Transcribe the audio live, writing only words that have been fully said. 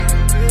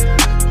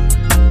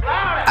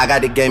I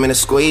got the game in a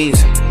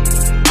squeeze.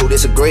 Who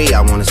disagree?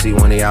 I wanna see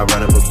one of y'all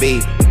run up a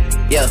beat.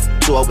 Yeah,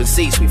 2 open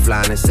seats, we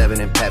flying in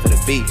 7 and pat for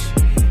the beach.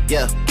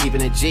 Yeah,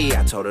 keeping it G.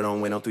 I told her don't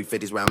win on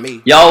 350s round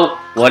me. Yo,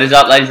 what is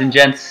up, ladies and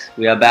gents?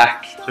 We are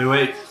back. 2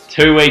 weeks.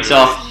 2 weeks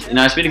off. You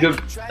know, it's been a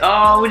good.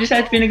 Oh, would you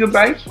say it's been a good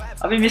break?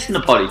 I've been missing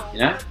the potty. You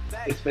know.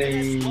 It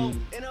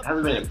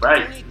hasn't been a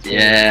break. It's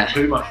Yeah. been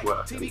too much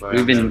work.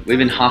 We've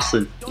been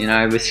hustling. You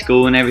know, with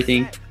school and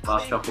everything.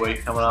 Last couple of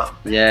weeks coming up.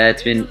 Yeah,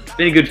 it's been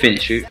a good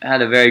finish. We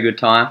had a very good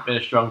time. Been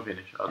a strong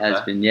finish.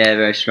 It's been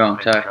very strong.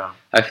 Been So strong.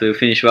 hopefully we'll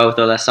finish well with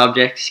all our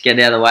subjects, get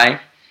it out of the way,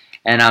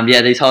 and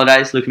these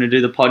holidays looking to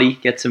do the potty,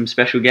 get some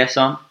special guests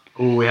on.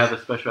 Oh, we have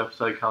a special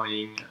episode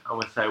coming. I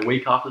want to say a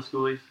week after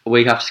schoolies. A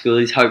week after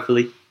schoolies,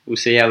 hopefully. We'll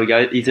see how we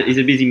go. He's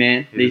a busy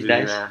man these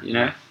days, you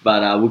know.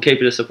 But we'll keep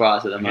it a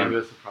surprise at the moment. Give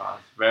it a surprise.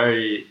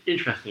 Very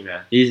interesting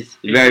man. He's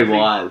very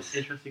wise.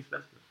 Interesting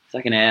specimen. It's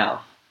like an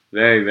owl.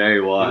 Very He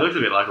wise. looks a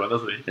bit like one,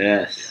 doesn't he?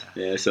 Yes.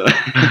 Yeah. So,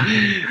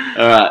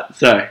 all right.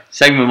 So,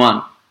 segment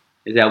 1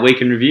 is our week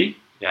in review.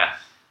 Yes.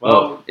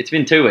 Well, it's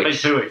been 2 weeks.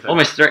 It's been 2 weeks.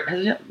 Almost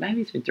 3.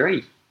 Maybe it's been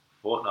 3.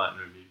 Fortnight in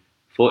review.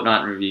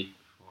 Fortnight in review.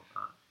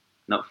 Fortnight.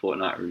 Not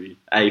fortnight review.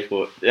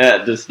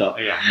 Yeah, just stop.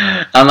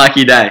 Yeah.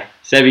 Unlucky day.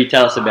 Sebi,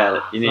 tell us about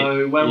it.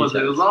 So when was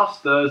it? It was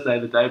last Thursday,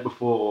 the day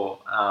before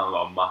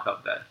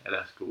muck-up day at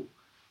our school,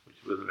 which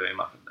was a very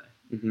muck-up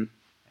day. Mm-hmm.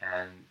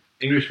 And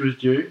English was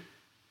due,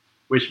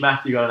 which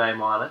Matthew got an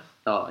A-.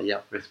 Oh, yeah.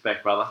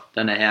 Respect, brother.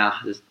 Don't know how.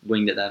 Just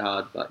winged it that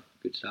hard, but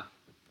good stuff.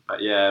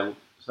 But yeah,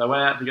 so I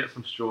went out to get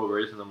some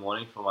strawberries in the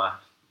morning for my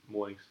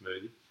morning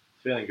smoothie.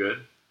 Feeling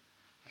good.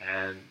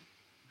 And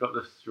got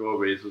the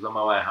strawberries, was on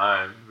my way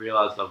home,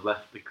 realised I've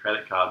left the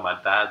credit card,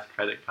 my dad's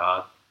credit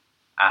card,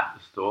 at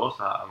the store.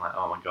 So I'm like,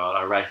 oh my god,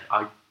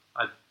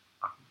 I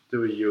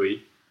do a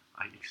Yui.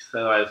 I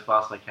accelerate as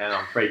fast as I can,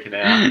 I'm freaking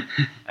out.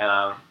 And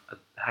I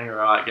hang a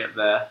right, get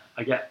there.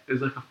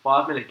 There's like a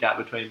 5-minute gap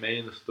between me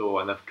and the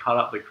store, and they've cut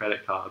up the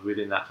credit card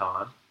within that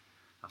time.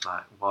 I was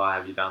like, why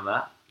have you done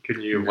that?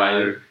 Couldn't you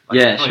wait?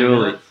 Yeah, 20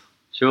 surely. minutes?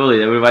 Surely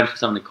they would have waited for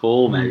someone to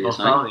call, maybe, Or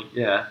something,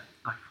 yeah.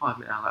 Like 5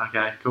 minutes, I'm like,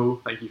 okay,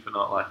 cool, thank you for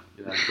not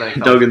letting someone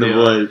Dogging the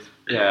steal it. boys.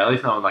 Yeah, at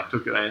least no one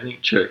took it or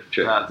anything. True.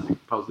 That's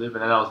positive.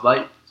 And then I was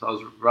late, so I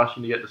was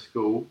rushing to get to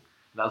school.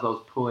 And as I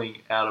was pulling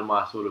out of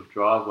my sort of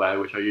driveway,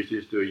 which I usually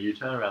just do a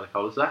U-turn around the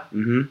cul-de-sac,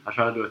 I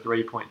tried to do a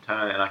 3-point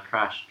turn and I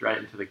crashed straight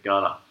into the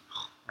gutter.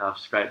 And I've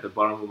scraped the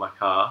bottom of my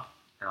car.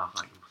 And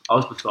I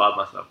was beside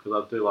myself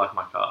because I do like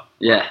my car.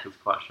 Yeah. It's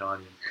quite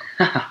shiny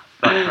and stuff.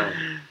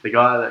 The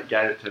guy that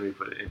gave it to me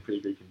put it in pretty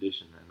good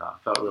condition, and I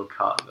felt real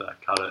cut that I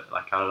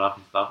cut it up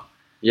and stuff.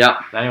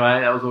 Yeah.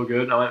 Anyway, that was all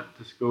good. I went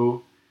to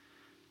school,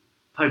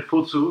 played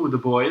futsal with the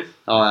boys.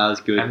 Oh, that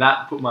was good. And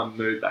that put my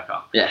mood back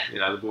up. Yeah. You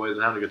know, the boys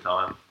are having a good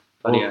time.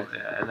 Yeah.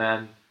 And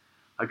then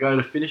I go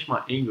to finish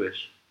my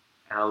English,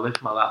 and I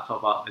lift my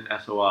laptop up in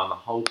SOR, and the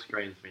whole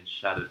screen's been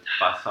shattered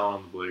by someone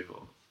on the blue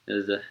course.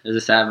 It was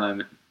a sad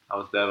moment. I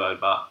was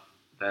devoed, but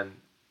then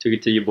Took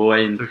it to your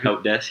boy in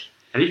help desk.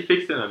 and he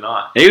fixed it in a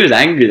night. He was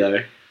angry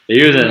though.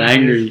 He was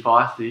angry.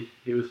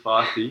 He was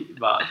feisty,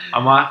 but I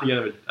might have to get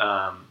him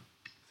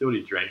see what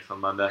he drinks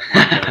on Monday.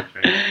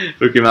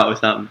 Hook him up with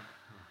something.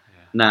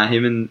 Yeah. Nah,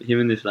 him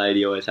and this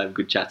lady always have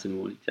good chats in the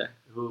morning, so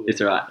Ooh.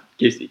 it's alright.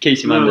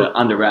 Keeps him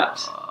under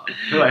wraps.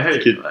 Who?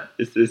 It's good.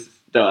 It's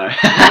don't worry.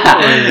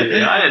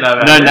 I didn't know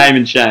about No this. name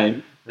and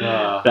shame.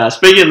 Now,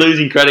 speaking of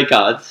losing credit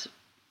cards,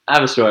 I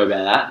have a story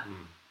about that.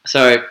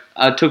 So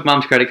I took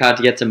Mum's credit card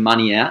to get some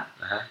money out.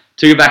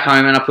 Took it back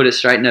home and I put it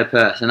straight in her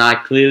purse. And I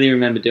clearly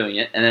remember doing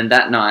it. And then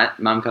that night,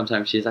 Mum comes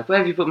home. She's like, "Where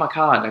have you put my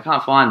card? I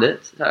can't find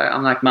it." So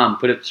I'm like, "Mum,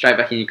 put it straight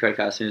back in your credit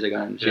card as soon as I go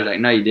home." She's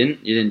like, "No, you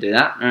didn't. You didn't do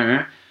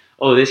that."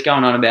 All this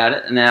going on about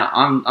it. And now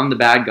I'm the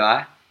bad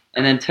guy.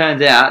 And then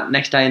turns out,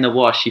 next day in the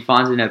wash, she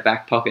finds it in her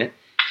back pocket.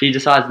 She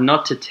decides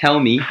not to tell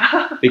me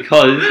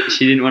because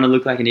she didn't want to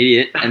look like an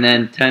idiot. And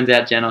then turns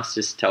out Janos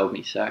just told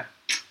me. So,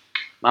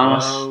 Mum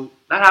was... Well,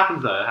 that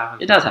happens though.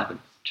 It does happen.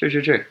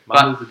 True.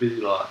 Mum is a busy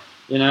life.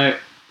 You know,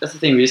 that's the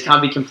thing. We just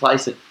can't be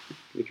complacent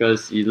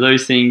because you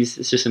lose things.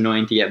 It's just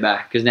annoying to get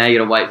back because now you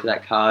got to wait for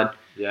that card.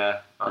 Yeah.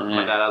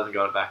 My dad hasn't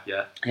got it back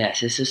yet. Yeah, it's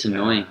just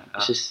annoying.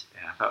 It's just...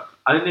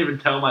 I didn't even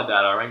tell my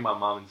dad. I rang my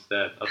mum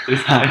instead. I was too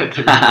scared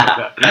to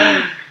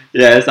that.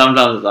 Yeah,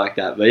 sometimes it's like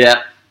that. But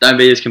yeah, don't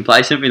be as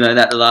complacent. We learned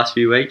that the last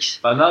few weeks.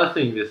 But another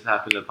thing that's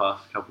happened the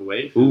past couple of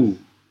weeks. Ooh.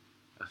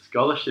 A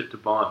scholarship to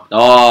Bond.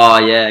 Oh,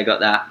 yeah, got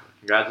that.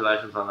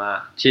 Congratulations on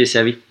that. Cheers,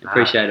 Sebi.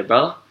 Appreciate it,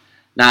 brother.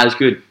 Nah, it was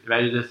good. You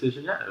made your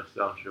decision yet? Or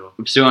still unsure?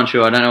 I'm still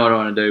unsure. I don't know what I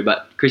want to do.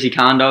 But Chrissy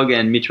Carndog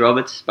and Mitch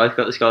Roberts both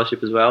got the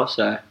scholarship as well.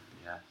 So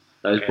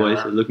those boys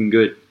are looking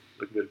good.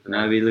 Looking good.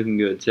 No, be looking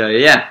good. So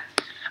yeah.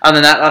 Other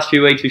than that, last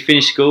few weeks we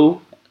finished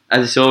school.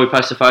 As you saw, we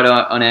posted a photo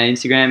on our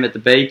Instagram at the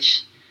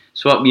beach.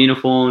 Swapped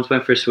uniforms,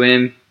 went for a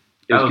swim.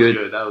 It was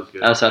good. That was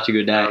good. That was such a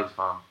good day. That was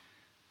fun.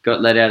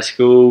 Got let out of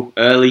school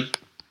early,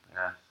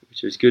 Yeah.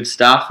 which was good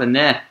stuff. And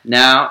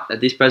now,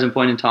 at this present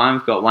point in time,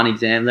 we've got one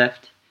exam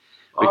left,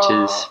 which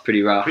is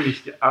pretty rough.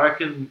 I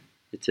reckon...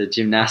 It's a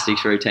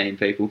gymnastics routine,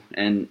 people.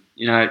 And,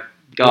 you know,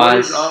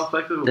 guys, aren't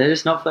flexible. they're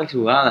just not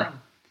flexible, are they?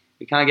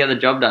 We can't get the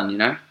job done, you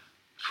know.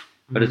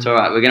 But it's all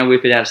right. We're gonna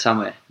whip it out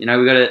somewhere. You know,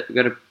 we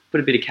gotta put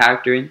a bit of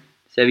character in.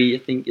 Sebi, I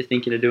think you're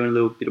thinking of doing a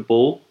little bit of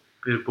ball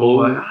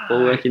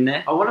work in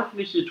there. I want to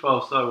finish year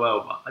 12 so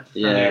well, but I just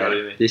don't think I got it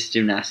in me. This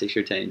gymnastics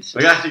routine's.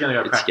 We're actually going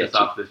to go practice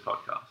after this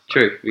podcast. So.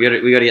 True. We got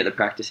to get the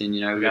practice in.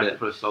 You know, we got to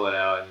put a solid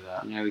hour into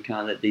that. You know, we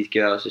can't let these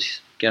girls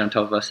just get on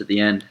top of us at the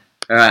end.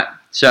 All right.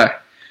 So,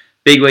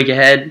 big week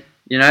ahead.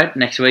 You know,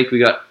 next week we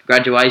got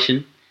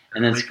graduation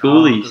and then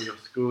schoolies.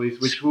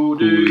 Which we'll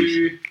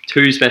do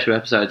 2 special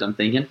episodes. I'm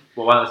thinking.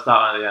 Well, one at the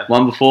start, one at the end.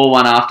 One before,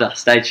 one after.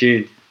 Stay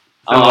tuned.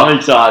 So I'm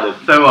excited.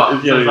 So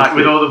what? So it's like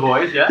with all the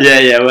boys, yeah?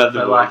 Yeah, we'll have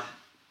the boys.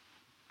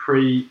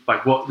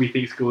 Like what we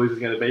think schoolies is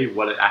going to be,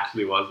 what it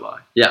actually was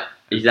like. Yeah,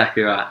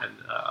 exactly right. And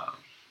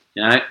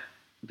you know, a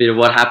bit of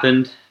what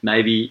happened,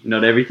 maybe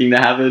not everything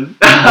that happened.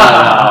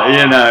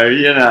 you know,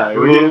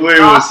 we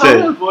will see. Some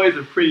of the boys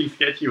are pretty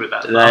sketchy with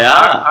that. They are.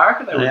 I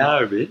reckon they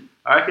are a bit.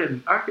 I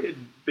reckon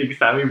Big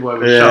Sammy boy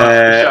would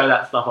show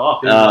that stuff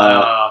off.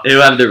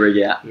 He'll have the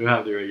rig out.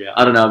 I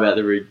don't know about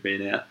the rig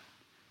being out.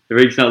 The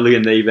rig's not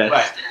looking the best.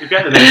 Wait, if you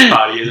go to the next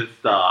party and it's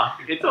Star,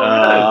 it's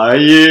all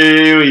good.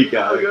 Here we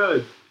go. All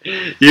good.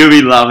 You'll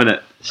be loving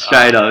it.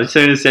 Straight up. As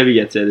soon as Sebi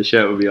gets there, the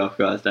shirt will be off,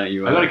 guys. Don't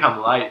you worry. I've got to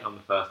come late on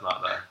the first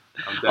night,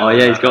 though. Oh,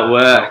 yeah, he's got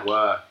work.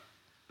 But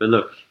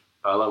look.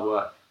 I love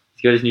work.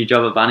 He's got his new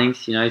job at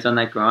Bunnings. You know, he's on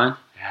that grind.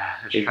 Yeah,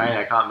 his training.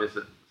 I can't miss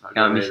it.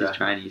 Can't miss his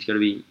training. He's got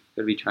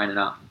to be training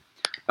up.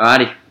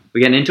 Alrighty.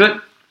 We getting into it?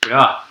 We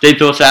are. Deep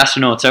thoughts for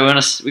astronauts. So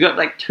we got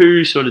like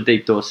 2 sort of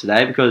deep thoughts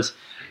today because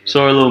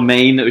saw a little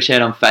meme that was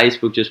shared on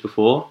Facebook just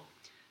before.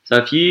 So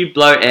if you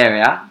blow air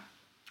out,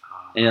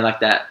 and you're like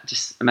that,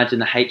 just imagine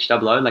the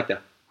HOO, like the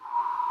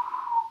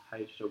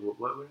HOO,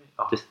 what were you?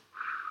 Just,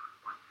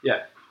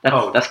 yeah.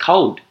 That's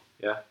cold.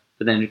 Yeah.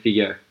 But then if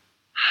you go,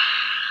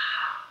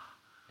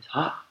 it's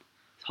hot.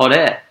 It's hot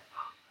air.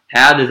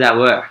 How does that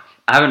work?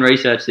 I haven't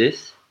researched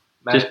this.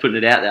 Mate, just putting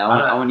it out there.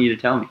 I want you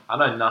to tell me. I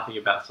know nothing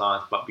about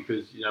science, but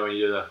because, you know, when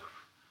you do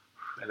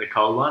the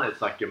cold one,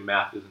 it's like your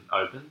mouth isn't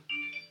open.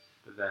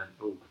 But then,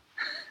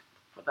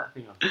 put that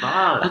thing on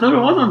fire. I thought it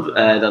was on.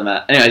 It doesn't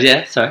matter. Anyways,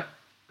 yeah, sorry.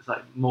 It's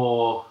like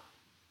more,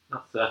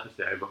 not surface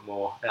area, but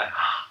more.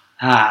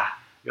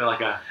 You're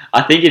like a.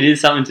 I think it is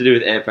something to do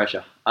with air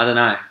pressure. I don't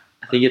know.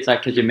 I think it's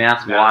like because your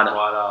mouth's wider.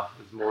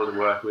 There's more to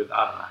work with.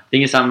 I don't know. I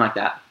think it's something like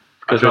that.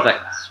 Because it's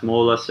like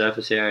smaller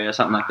surface area,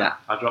 something like that.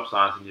 I dropped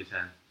science in year 10.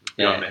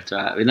 Yeah, that's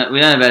right. We don't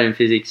know about it in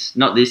physics.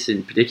 Not this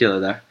in particular,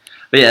 though.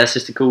 But yeah, it's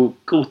just a cool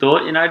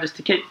thought, you know, just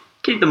to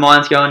keep the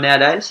minds going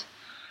nowadays.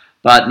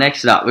 But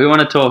next up, we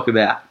want to talk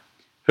about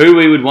who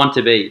we would want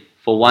to be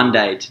for one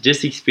day to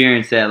just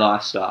experience their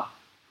lifestyle.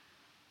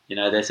 You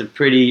know, there's some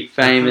pretty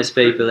famous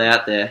people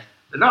out there.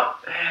 They're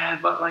not,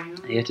 but like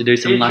you have to do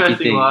some lucky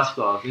things.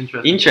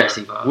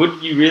 Interesting. Lifestyles.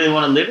 Would you really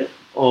want to live it,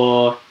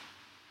 or?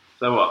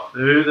 So what?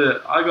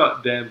 I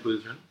got Dan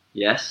Blizren.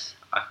 Yes.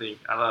 I think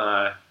I don't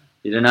know.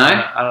 You don't know?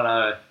 I don't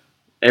know.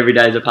 Every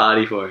day's a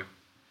party for him.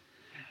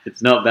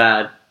 It's not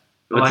bad.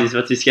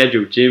 What's his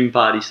schedule? Gym,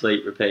 party,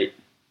 sleep, repeat.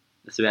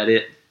 That's about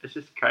it. It's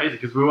just crazy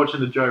because we were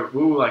watching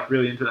we were like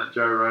really into that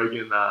Joe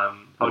Rogan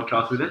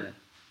podcast with it, and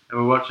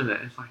we're watching it.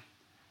 And it's like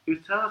he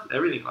was telling us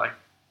everything, like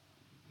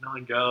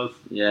 9 girls,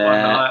 1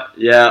 night.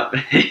 Yeah.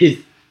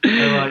 He's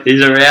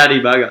a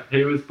rowdy bugger.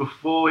 He was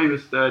before he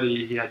was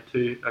 30. He had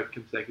 2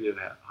 consecutive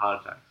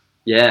heart attacks.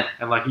 Yeah.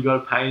 And like he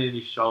got a pain in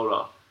his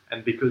shoulder,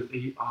 and because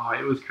it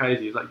was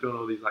crazy. He was like doing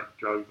all these like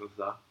drugs and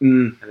stuff,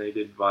 and then he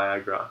did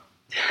Viagra,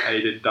 and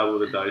he did double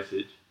the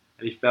dosage,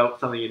 and he felt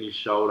something in his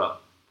shoulder,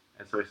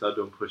 and so he started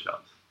doing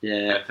push-ups. Yeah.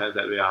 And it turns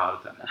out to be a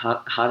heart attack.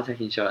 Heart attack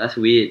in your shoulder. That's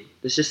weird.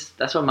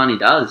 That's what money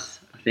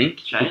does. I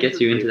think it gets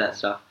you into that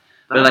stuff.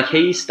 But like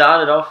he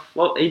started off.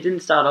 Well, he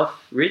didn't start off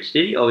rich,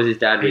 did he? Or was his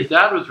dad rich? His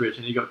dad was rich,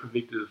 and he got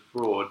convicted of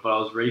fraud. But I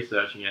was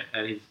researching it,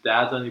 and his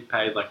dad's only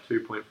paid like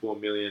 2.4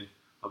 million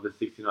of the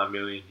 69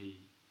 million he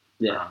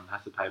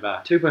has to pay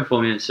back. 2.4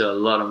 million is still a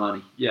lot of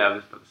money.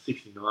 Yeah, but the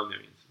 69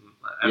 million.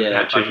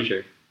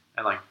 True.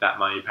 And like that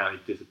money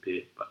apparently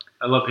disappeared. But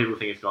a lot of people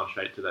think it's gone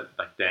straight to that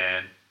like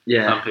Dan.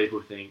 Yeah. Some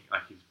people think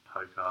like he's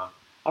poker.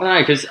 I don't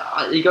know, because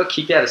he got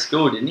kicked out of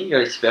school, didn't he? He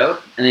got expelled,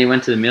 and then he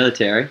went to the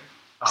military.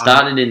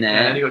 Started in there.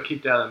 And he got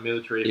kicked out of the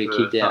military for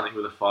something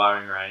with a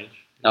firing range.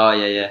 Oh,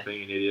 yeah.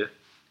 Being an idiot.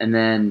 And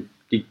then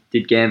he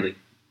did gambling.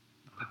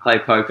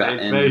 Played poker.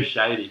 It's very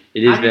shady.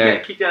 It is How do you very...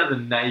 get kicked out of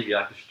the Navy,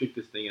 like the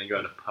strictest thing, and go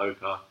into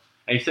poker?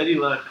 And he said he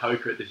learned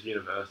poker at this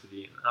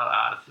university.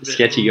 It's a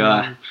sketchy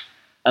guy.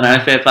 I know,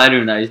 fair play to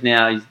him, though.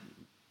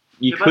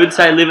 You could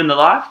say living the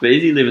life, but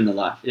is he living the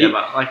life? Yeah,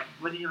 but like,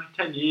 when he like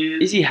 10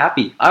 years... Is he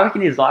happy? I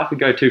reckon his life would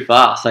go too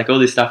fast. Like, all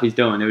this stuff he's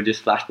doing, it would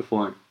just flash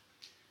before him.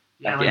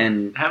 Yeah,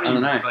 and how many I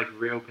don't know. like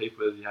real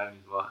people does he have in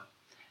his life?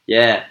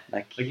 Yeah,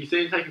 like you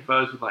see him taking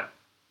photos with like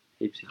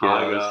heaps of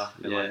girls.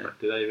 And, like,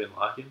 do they even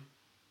like him?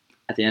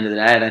 At the end of the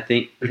day, I don't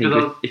think. I think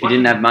if he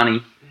didn't have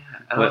money,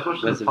 and I was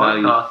watching the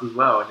podcast as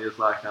well, and he was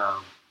like,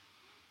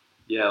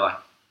 he was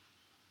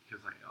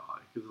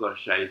a lot of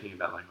shady thing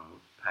about like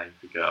paying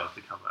for girls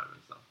to come over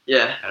and stuff.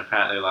 Yeah. And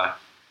apparently, like,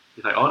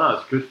 he's like, oh no,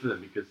 it's good for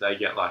them because they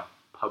get like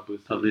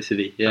publicity.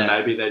 Publicity, So yeah.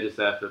 maybe they're just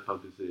there for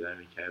publicity. They don't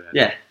even care about it.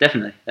 Yeah,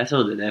 definitely. That's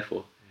all they're there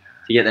for,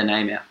 Yeah. to get their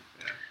name out.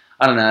 Yeah.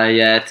 I don't know,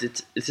 yeah,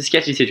 it's a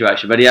sketchy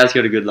situation, but he has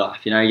got a good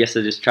life. You know, he gets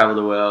to just travel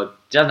the world.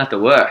 He doesn't have to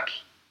work.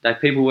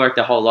 Like, people work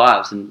their whole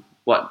lives and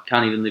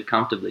can't even live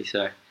comfortably.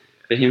 So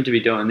for him to be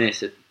doing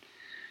this, it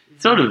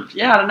sort of,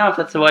 I don't know if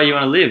that's the way you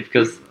want to live,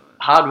 because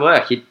hard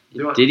work.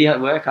 Did he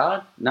work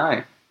hard?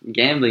 No.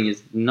 Gambling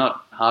is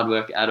not hard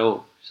work at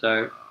all.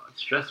 So,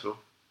 It's stressful.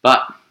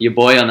 but your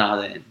boy on the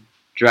other end,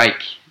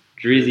 Drake,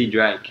 Drizzy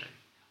Drake,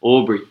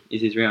 Aubrey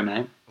is his real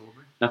name.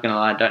 Aubrey? Not gonna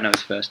lie, I don't know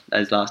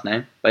his last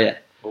name, but yeah.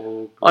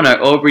 Aubrey. Oh no,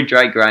 Aubrey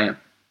Drake Graham,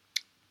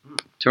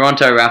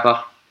 Toronto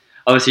rapper,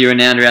 obviously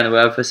renowned around the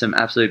world for some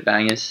absolute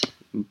bangers.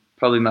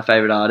 Probably my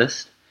favourite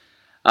artist.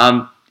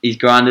 He's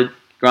grinded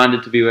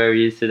to be where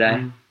he is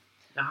today.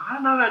 I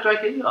don't know about Drake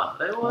either.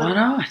 They were, Why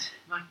not?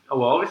 Like,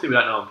 well, obviously we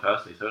don't know him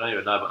personally, so we don't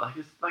even know. But like,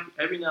 it's like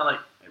every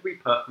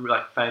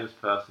famous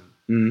person,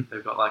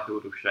 they've got like a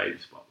little shady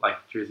spot. Like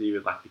Drizzy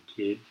with like the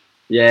kid.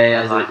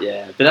 Yeah, like,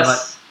 but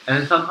that's and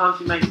then sometimes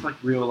he makes like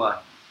real like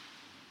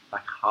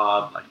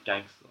hard like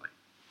gangster. Like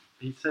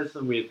he says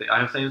some weird things.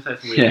 I've seen him say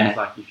some weird things.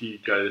 Like if you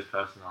go to this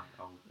person,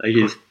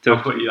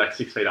 I'll put you like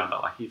 6 feet under.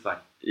 Like he's like.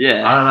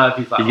 Yeah. I don't know if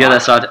he's like. He's got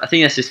that side. I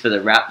think that's just for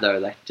the rap though,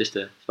 like just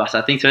to bust.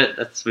 I think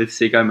that's with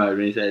Sicko Mode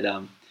when he said,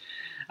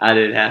 "I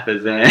did half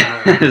as there."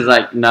 It's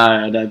like, no,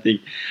 I don't think.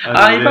 He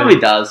probably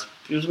does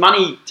because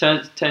money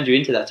turns you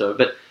into that sort of.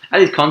 But at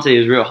his concert, he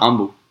was real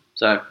humble.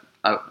 So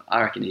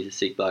I reckon he's a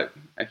sick bloke.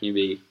 I reckon he'd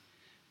be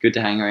good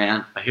to hang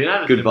around. He would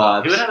have good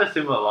vibes. He would have a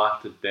similar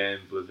life to Dan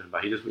Blizzard,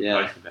 but he just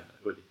wouldn't post about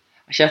it, would he?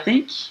 Actually, I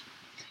think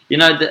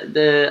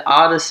the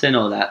artists and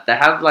all that, they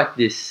have like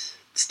this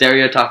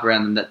stereotype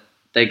around them that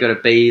they got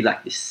to be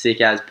like this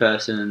sick ass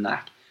person and like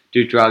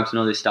do drugs and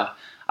all this stuff.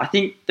 I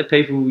think the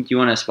people you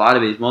want to aspire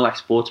to be is more like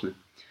sportsmen.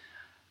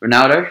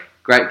 Ronaldo,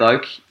 great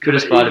bloke, could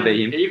aspire to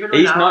be him.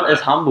 He's not as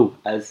humble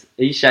as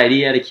he's shady.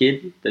 He had a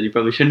kid that he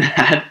probably shouldn't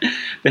have had,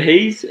 but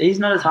he's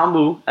not as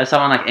humble as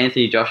someone like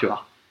Anthony Joshua.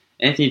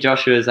 Anthony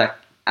Joshua is like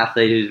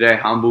athlete who's very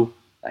humble.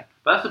 Like,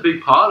 but that's a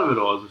big part of it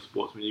all as a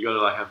sportsman. You got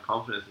to like have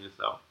confidence in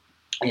yourself.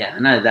 Yeah, I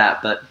know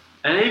that, but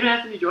and even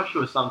Anthony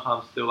Joshua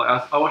sometimes still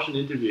like I watched an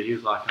interview. He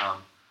was like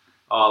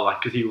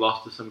because he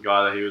lost to some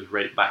guy that he was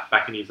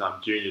back in his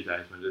junior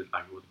days when it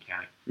like wasn't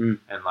counting,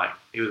 and like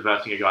he was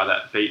versing a guy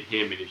that beat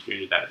him in his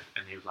junior days,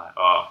 and he was like,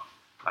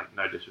 like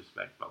no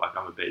disrespect, but like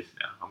I'm a beast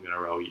now. I'm gonna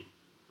roll you.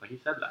 Like he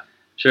said that.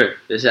 True.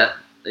 There's that.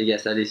 I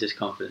guess that is just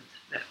confidence.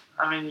 Yeah.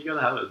 I mean, you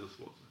gotta have it as a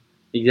sportsman.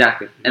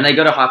 Exactly, and they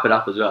gotta hype it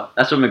up as well.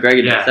 That's what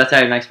McGregor does. That's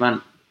how he makes money.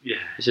 Yeah.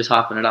 It's just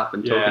hyping it up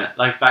and talking it.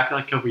 Like back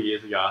like a couple of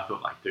years ago, I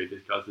thought like, dude, this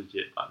guy's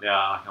legit. But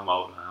now like, I'm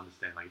old and I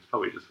understand like it's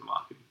probably just for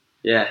marketing.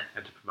 Yeah.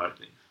 And to promote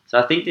things. So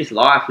I think this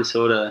life is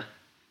sort of,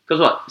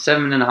 because what,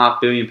 7.5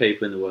 billion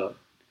people in the world.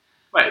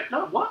 Wait,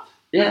 no, what?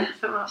 Yeah,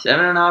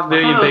 7.5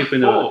 billion people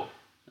in the world.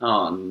 4.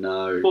 Oh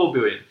no. 4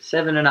 billion.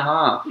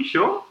 7.5. You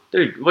sure?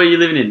 Dude, what are you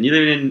living in? You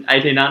living in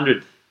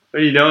 1800s.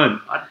 What are you doing?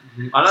 I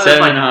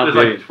know there's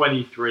like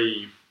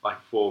 23, like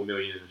 4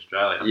 million in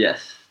Australia.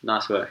 Yes,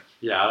 nice work.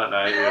 Yeah, I don't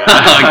know.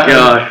 Oh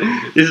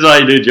god, this is why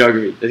you do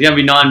geography. There's going to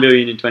be 9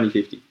 billion in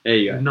 2050. There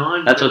you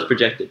go. That's what's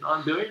projected.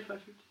 9 billion in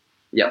 2050?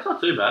 Yeah. That's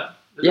not too bad.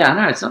 Yeah, I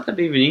know, it's not that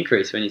big of an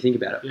increase when you think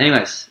about it. Yeah.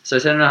 Anyways, so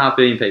 7.5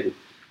 billion people.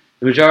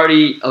 The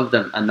majority of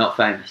them are not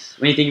famous.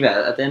 When you think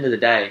about it, at the end of the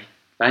day,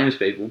 famous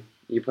people,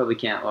 you probably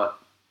count,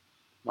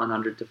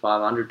 100 to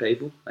 500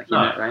 people, like in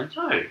that range?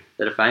 No.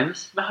 That are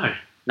famous? No.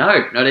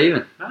 No, not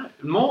even. No.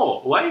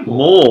 More. Way more.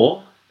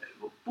 More?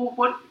 Well,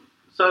 what?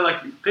 So,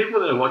 like, people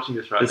that are watching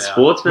this right now...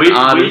 Sportsmen,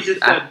 artists...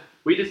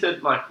 We just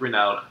said, like,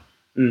 Ronaldo.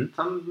 Mm.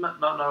 Some of them not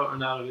know what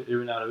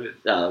Ronaldo is.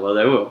 Oh, well,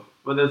 they will.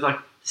 But there's, like...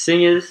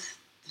 Singers...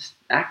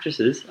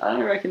 actresses, I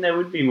don't reckon there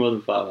would be more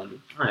than 500.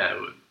 Yeah, it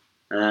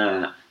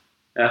would.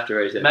 After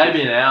research.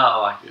 Maybe in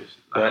our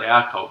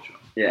our culture.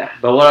 Yeah,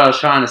 but what I was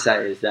trying to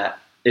say is that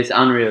it's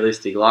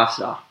unrealistic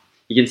lifestyle.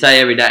 You can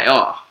say every day,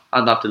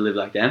 I'd love to live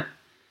like them.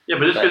 Yeah,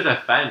 but just because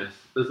they're famous,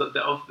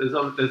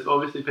 there's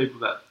obviously people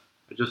that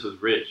are just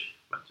as rich,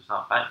 but just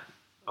aren't famous.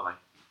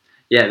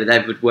 Yeah, but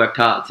they've worked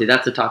hard. See,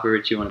 that's the type of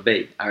rich you want to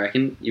be. I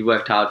reckon you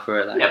worked hard for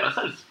it. Yeah, but it's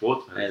not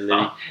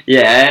sportsmen.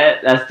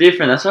 Yeah, that's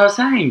different. That's what I was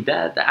saying.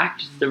 The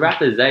actors, the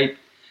rappers, they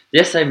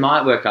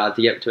might work hard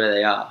to get to where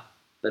they are,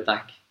 but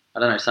I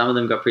don't know. Some of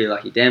them got pretty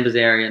lucky. Dan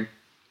Bilzerian.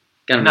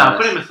 Put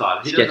him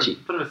aside. Sketchy.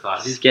 Put him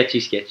aside. He's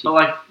sketchy. But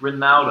like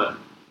Ronaldo.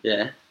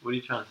 Yeah. What are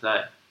you trying to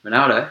say?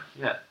 Ronaldo.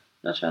 Yeah.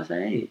 Not trying to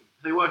say anything.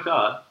 He worked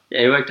hard.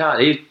 Yeah, he worked hard.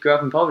 He grew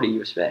up in poverty.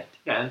 You respect.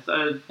 Yeah, and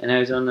so. And now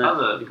he's on the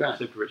other ground.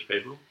 Super rich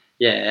people.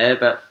 Yeah,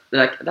 but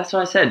that's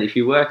what I said. If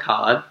you work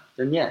hard,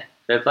 then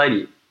fair play to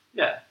you.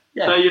 Yeah.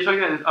 So you're talking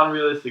about this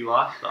unrealistic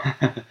lifestyle.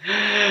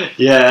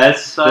 Yeah.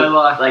 So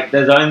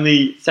there's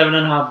only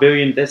 7.5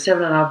 billion. There's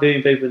 7.5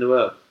 billion people in the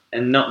world,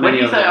 and not many. When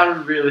you of say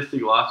them.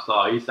 Unrealistic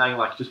lifestyle, are you saying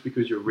like just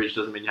because you're rich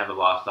doesn't mean you have the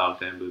lifestyle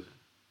of Dan Blizzard?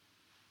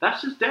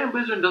 That's just Dan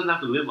Blizzard doesn't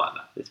have to live like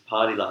that. It's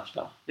party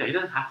lifestyle. Yeah, he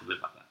doesn't have to live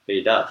like that. But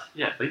he does.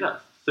 Yeah, but he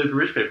does. Super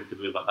rich people could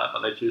live like that,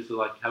 but they choose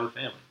to have a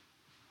family.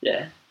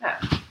 Yeah.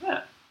 Yeah.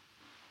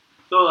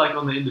 So all like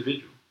on the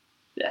individual.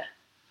 Yeah.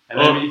 And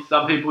maybe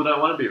some people don't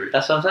want to be rich.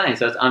 That's what I'm saying.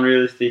 So it's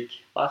unrealistic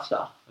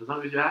lifestyle. As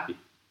long as you're happy.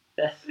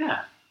 Yes.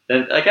 Yeah.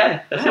 Then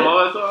okay. That's it. That's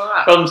all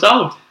right. Problem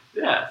solved.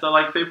 Yeah. So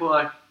like people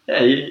like.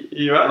 Yeah,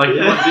 you're right. Like you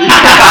yeah. want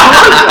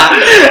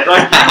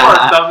like you want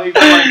something.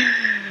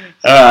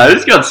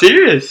 This got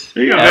serious.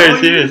 We got very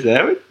serious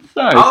there.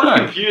 I was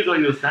confused what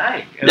you were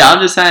saying. Yeah, I'm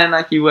just saying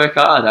like you work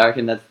hard. I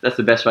reckon that's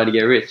the best way to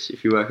get rich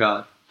if you work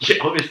hard. Yeah,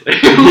 obviously.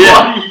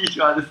 Yeah. What are you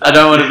trying to say? I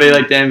don't want to be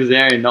like Dan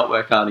Bilzerian, not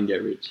work hard and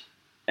get rich,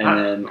 and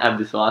then have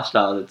this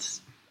lifestyle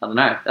that's I don't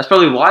know. That's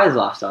probably why his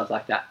lifestyle's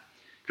like that.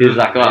 Because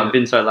like, oh, I've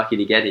been so lucky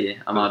to get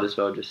here. I might as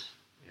well just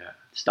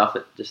stuff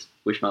it. Just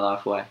wish my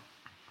life away,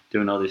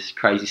 doing all this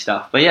crazy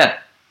stuff. But yeah.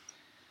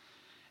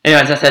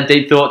 Anyways, that's our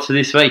deep thoughts for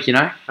this week. You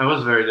know. That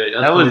was very deep.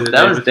 That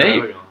was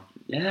deep.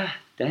 Yeah.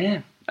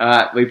 Damn. All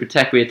right. We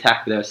protect. We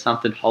attack. But there was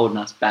something holding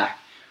us back.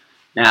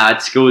 Now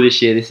at school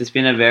this year, this has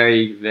been a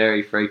very,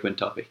 very frequent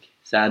topic.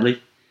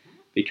 Sadly,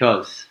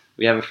 because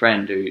we have a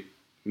friend who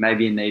may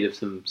be in need of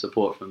some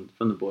support from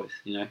the boys.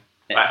 You know.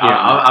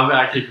 I've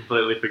actually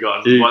completely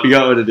forgotten. You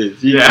forgot what it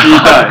is. You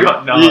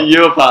know.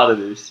 You're part of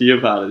this. You're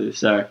part of this.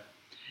 So,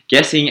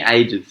 guessing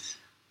ages.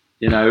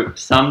 You know,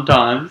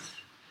 sometimes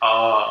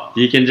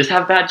you can just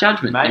have bad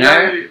judgment.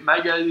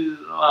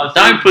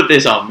 Don't put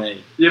this on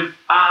me.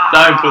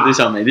 Don't put this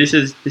on me. This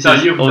is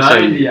you've also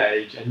known the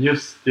age and you're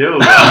still.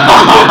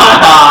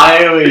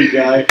 Here we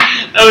go.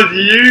 That was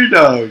you,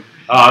 dog.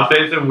 I've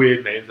seen some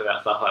weird memes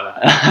about stuff like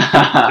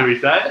that. Should we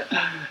say it?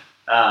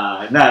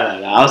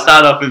 No. I'll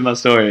start off with my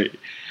story.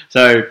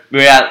 So we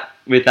were out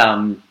with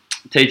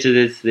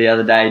teachers the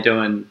other day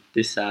doing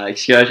this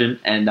excursion,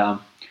 and then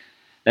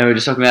we were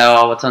just talking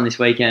about what's on this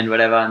weekend,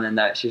 whatever. And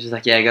then she was just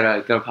like, "Yeah,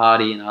 got a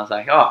party," and I was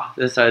like, "Oh,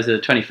 so it's the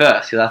 21st,"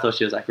 because I thought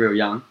she was like real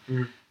young.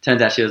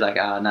 Turns out she was like,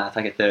 "Oh, no, it's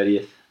like a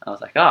 30th." I was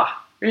like, "Oh,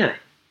 really?"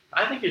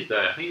 I think he's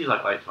 30. I think he's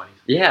like late 20s.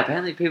 Yeah,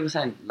 apparently people were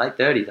saying late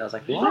 30s. I was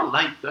like, "What?" He's not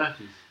late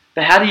 30s.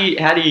 But how do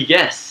you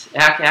guess?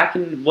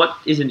 What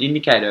is an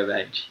indicator of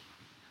age?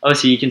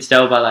 Obviously, you can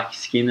tell by like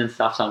skin and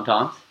stuff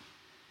sometimes,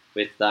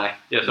 with like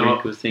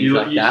wrinkles, things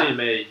like that. You see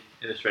me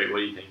in the street. What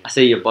do you think? I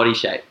see your body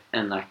shape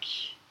and like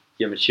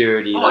your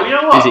maturity, you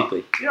know what?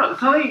 physically. You know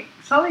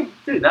something,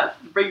 dude. That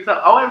brings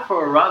up. I went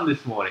for a run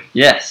this morning.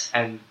 Yes.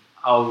 And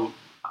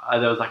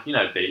there was like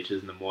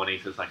beaches in the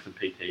mornings. There's like some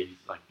PTs,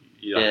 like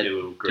your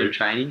little group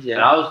trainings. Yeah.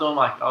 And I was doing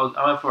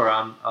I went for a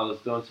run. I was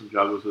doing some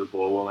juggles with a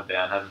ball, warming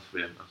down, having a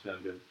swim. I was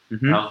feeling good.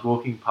 Mm-hmm. And I was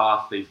walking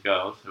past these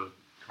girls who were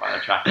quite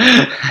attractive.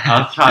 I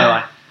was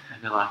trying to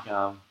and they're like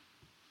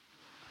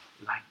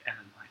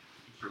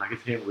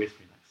it's him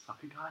whispering like,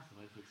 "Soccer guys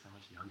always look so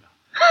much younger."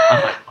 I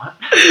was like, "What?"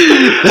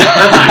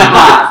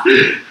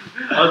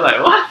 I was like,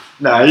 "What?"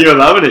 No, you were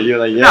loving it. You were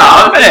like, "Yeah." No, I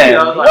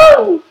was like,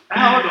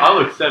 I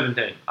look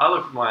 17. I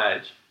look my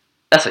age.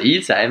 That's what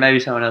you'd say. Maybe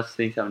someone else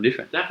thinks I'm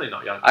different. Definitely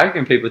not younger. I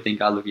reckon people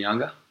think I look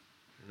younger.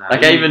 No,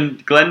 like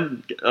even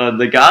Glenn,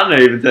 the gardener,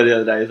 even said the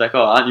other day, he's like,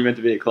 "Oh, aren't you meant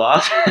to be at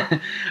class?"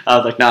 I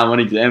was like, "No, I'm on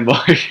exam,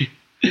 boy."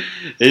 He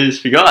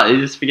just forgot. He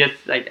just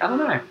forgets. Like, I don't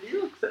know.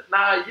 You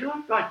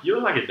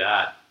look like a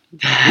dad.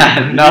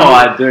 No,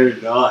 I do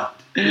not.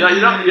 You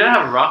don't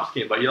have a rough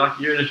skin, but you're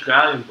an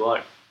Australian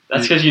bloke.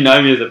 That's because you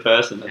know me as a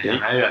person, I think. Yeah,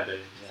 maybe I do.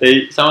 Yeah.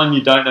 See, someone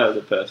you don't know as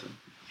a person.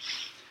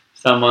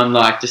 Someone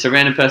like just a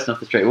random person off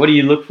the street. What do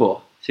you look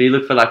for? So you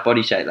look for like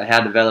body shape, like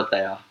how developed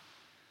they are.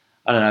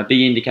 I don't know.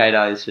 Big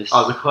indicator is just.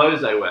 Oh, the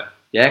clothes they wear.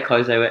 Yeah,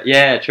 clothes they wear.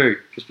 Yeah, true.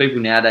 Because people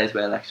nowadays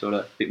wear like sort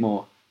of a bit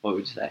more. What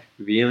would you say?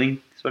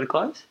 Revealing sort of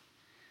clothes.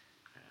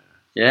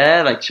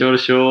 Yeah, like shorter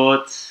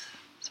shorts,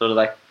 sort of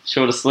like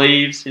shorter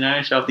sleeves, you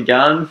know, show off the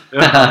guns.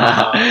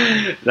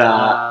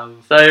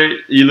 So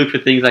you look for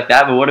things like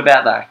that, but what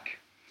about like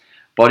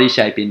body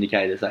shape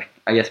indicators, like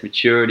I guess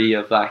maturity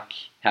of like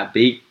how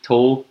big,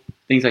 tall,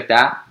 things like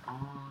that.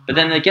 But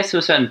then it gets to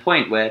a certain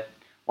point where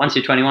once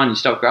you're 21, you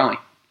stop growing.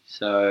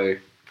 So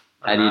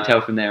how do you tell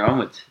from there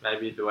onwards?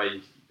 Maybe the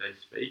way they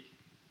speak.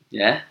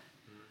 Yeah?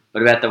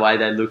 What about the way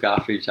they look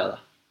after each other?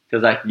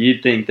 Because like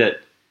you'd think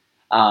that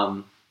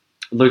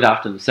look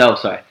after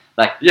themselves, sorry.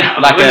 Like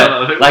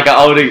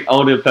an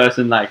older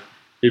person, like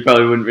he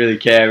probably wouldn't really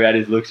care about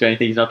his looks or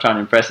anything. He's not trying to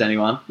impress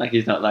anyone. Like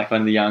he's not like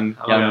one of the young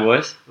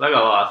boys. Not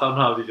gonna lie,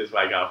 sometimes you just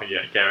wake up and you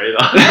don't care either.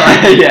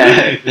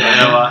 Yeah. You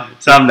know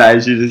what? Some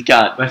days you just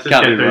can't. Let's just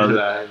can't get be through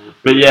bothered.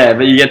 today.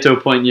 But you get to a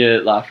point in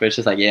your life where it's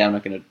just like, yeah, I'm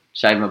not gonna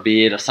shave my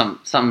beard or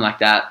something like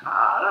that.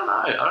 I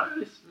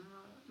don't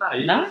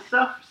know. No.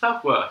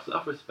 Self-worth,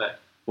 self-respect.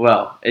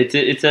 Well,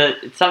 it's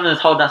something that's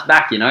holding us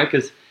back, you know,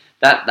 because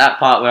that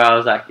part where I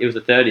was like, it was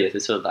the 30th.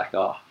 It's sort of like,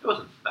 oh, it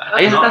wasn't bad.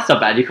 I guess that's not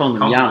bad. You're calling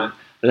them young,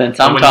 but then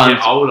But when you sometimes,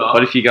 get older,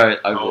 what if you go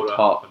over the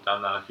top? I've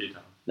done that a few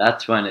times.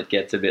 That's when it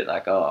gets a bit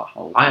like, oh.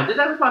 I did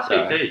that with my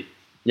PT.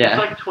 Yeah. He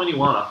was like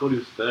 21. I thought he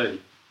was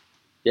 30.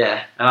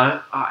 Yeah.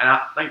 And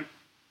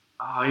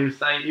he was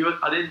saying it was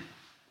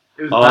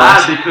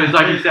bad because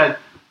like he said,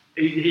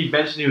 he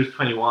mentioned he was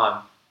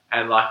 21,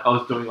 and like I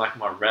was doing like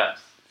my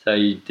reps. So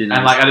you didn't.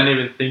 And like I didn't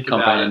even think about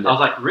it. comprehend it. I was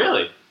like,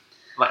 really?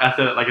 Like I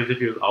said it like as if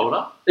he was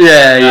older.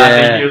 Yeah, And yeah.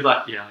 I think he was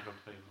like, yeah, like I'm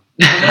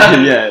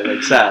Yeah,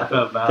 like sad. I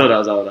felt bad. Thought I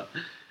was older.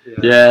 Yeah.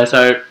 Yeah,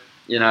 so,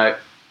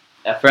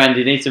 our friend,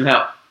 he needs some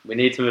help. We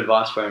need some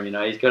advice from him,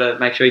 He's got to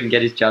make sure he can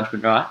get his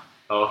judgment right.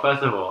 Oh, well,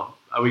 first of all,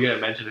 are we going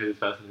to mention who this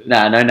person is?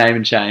 No name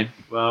and shame.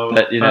 Well,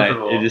 But, first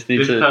of all, he just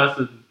needs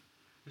to...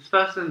 This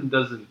person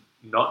doesn't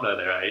not know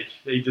their age.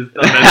 He just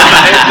doesn't know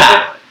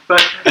their age.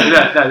 But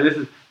no, this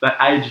is the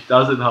age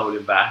doesn't hold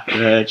him back.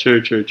 Yeah,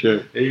 true.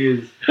 He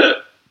is.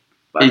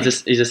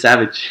 He's a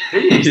savage.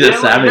 He's a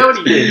savage. You know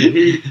what he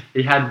did?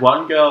 He had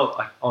one girl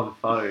on the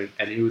phone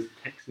and he was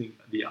texting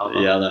the other.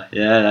 The other,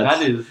 yeah.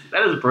 That is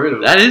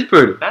brutal. That is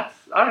brutal.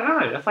 I don't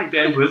know. That's like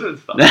Dan Blizzard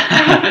stuff.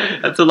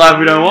 That's a life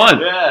we don't want.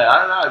 Yeah,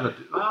 I don't know.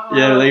 But,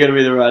 Yeah, they got to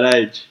be the right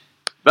age.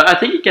 But I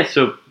think it gets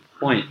to a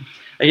point.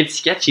 Like, it's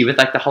sketchy with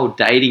like the whole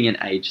dating and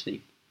age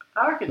thing.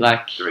 I reckon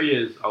like 3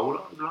 years older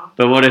as well.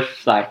 But what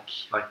if like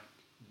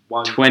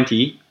one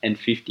 20 and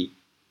 50?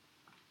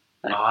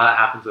 Like, that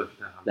happens.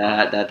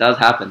 That does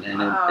happen, and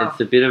Wow. it's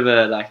a bit of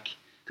a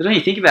because when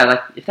you think about it,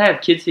 like if they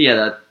have kids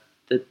together,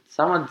 that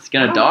someone's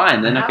gonna die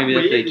and they're not gonna be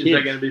there for their Is that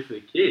kids. going to be for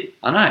the kid?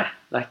 I know,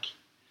 like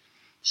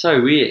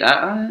so weird.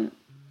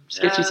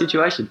 Sketchy Yeah.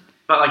 situation.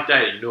 But like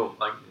dating, no,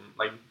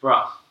 like for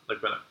us,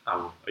 like when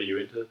are you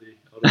into the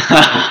older?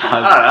 I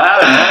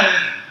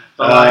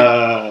don't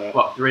know. But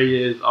what 3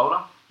 years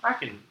older? I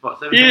reckon what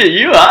 17?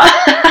 You are.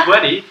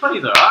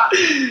 20's alright.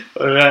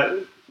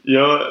 Alright.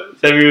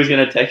 Sammy was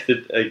gonna text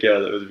a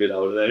girl that was a bit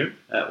older than him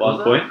at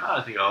one point. I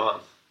don't think I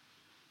was.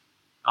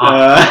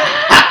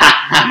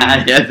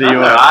 Yes, you That's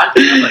were. alright.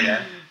 That's okay.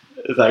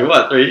 It's like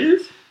what, 3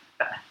 years?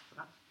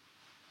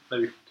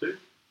 Maybe 2.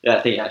 Yeah,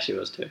 I think it actually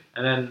was 2.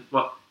 And then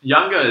what?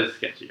 Younger is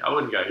sketchy. I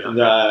wouldn't go younger.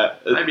 No,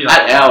 Maybe at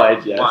like our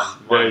age, yes, one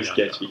very younger,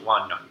 sketchy.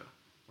 1 younger.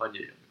 1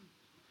 year younger.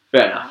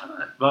 Fair enough.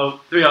 Well,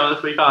 to be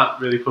honest, we can't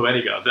really pull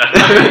any girls out.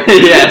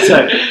 Yeah,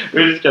 so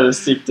we're just gonna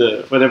stick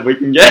to whatever we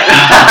can get.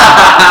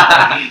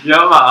 You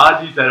know what my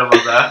auntie said on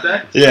my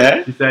birthday?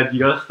 Yeah. She said, you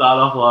gotta start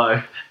off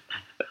low.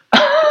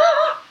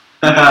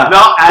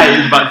 Not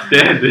age, but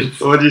standards.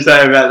 What do you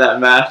say about that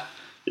math?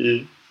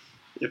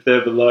 If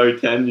they're below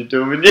 10, you do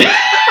them in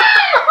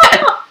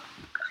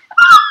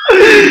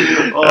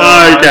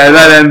Oh, okay,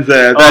 that ends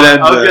there. I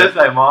was gonna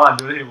say mine.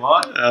 Do you think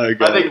mine? Oh,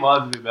 I think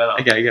mine's a bit better.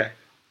 Okay, go.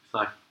 It's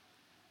like,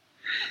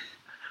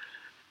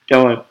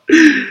 Go on.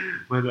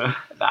 when I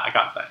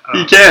can't say. I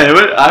You don't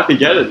know. can. I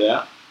forget it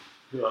now.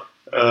 When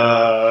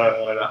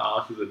her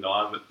ass is a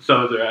 9, but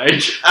so is her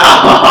age.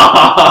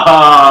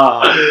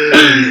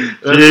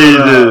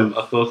 Jesus.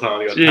 I saw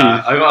someone got Jeez.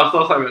 tagged. I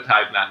saw someone got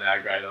tagged in that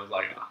now grade. I was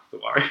like,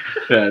 don't worry.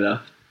 Fair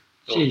enough.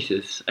 Cool.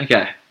 Jesus.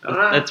 Okay. I don't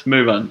know. Let's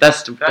move on.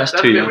 That's a too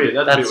bit young. weird.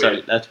 That's a bit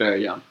weird. That's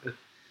very young.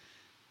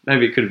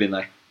 Maybe it could have been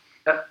like.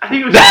 I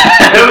think it was.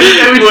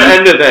 We'll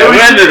end it there. We'll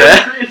end it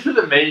there. It's for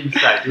the memes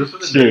sake. It was for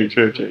the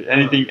True.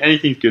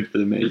 Anything's good for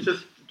the Let's memes.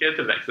 just get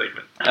to the next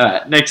segment. All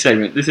right, next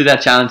segment. This is our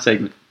challenge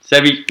segment.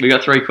 Sebi, we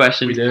got 3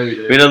 questions. We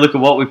do. We're gonna look at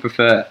what we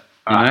prefer.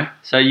 You Alright. know,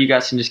 so you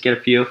guys can just get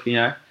a feel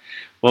for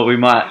what we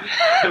might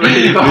We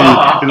be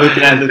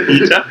looking at in the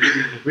future.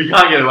 We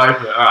can't get away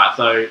from it. Alright,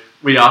 so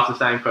we ask the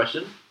same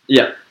question.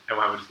 Yeah. And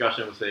we'll have a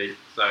discussion. We'll see.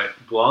 So,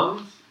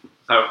 blondes.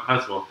 So,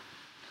 first of all,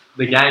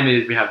 the game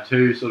is we have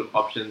 2 sort of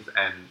options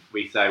and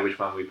we say which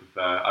one we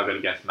prefer. I've got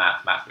to guess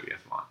Matt's. Matt's got to guess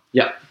mine.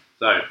 Yeah.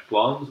 So,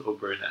 blondes or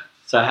brunettes?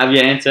 So have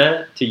your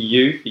answer for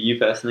you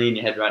personally in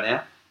your head right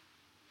now.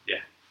 Yeah.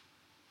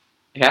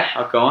 Okay,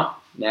 I'll go on.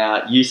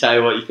 Now you say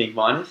what you think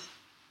mine is.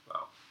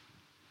 Well,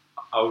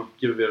 I'll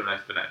give a bit of an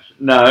explanation.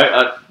 No,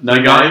 no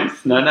So going-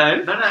 names. No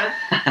names.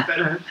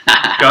 No.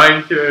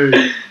 Going through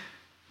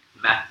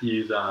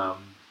Matthew's,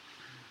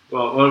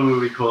 what would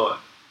we call it?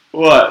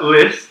 What?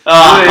 List.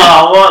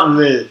 Oh, what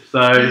list?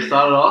 So, you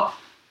started off,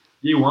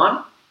 year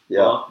 1.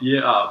 Yeah.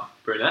 Well,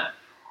 brunette.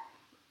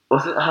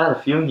 Was it? I had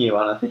a few year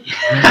one, I think.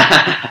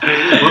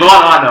 Well, the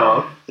one I know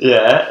of.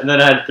 Yeah, and then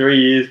I had 3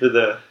 years with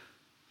a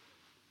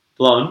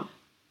blonde.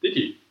 Did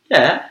you?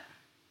 Yeah.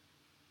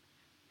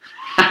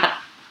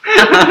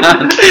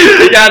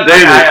 You can't do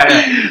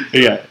this.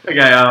 Okay. Okay,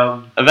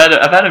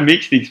 I've had a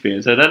mixed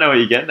experience. I don't know what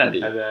you're getting at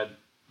here. and then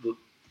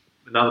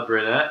another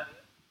brunette,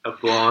 a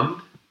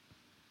blonde.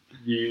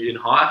 You, in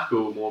high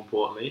school, more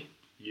importantly,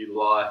 you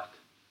liked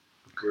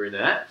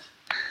brunette.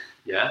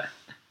 Yes.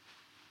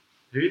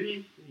 Who do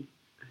you think?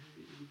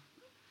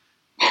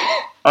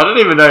 I don't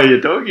even know who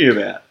you're talking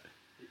about.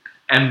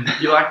 And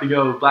you like the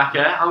girl with black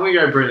hair? I'm going to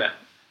go brunette.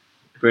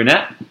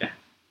 Brunette? Yeah.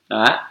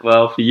 Alright,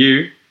 well, for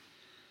you,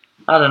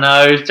 I don't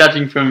know,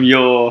 judging from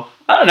your...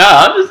 I don't know,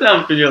 I'm just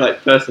saying from your,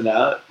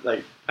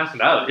 personality.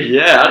 Personality?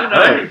 Yeah, I don't I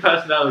don't know. think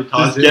personality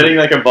ties Just in. getting,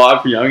 a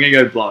vibe from you. I'm going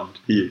to go blonde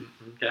for you.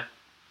 Okay.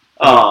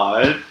 Oh,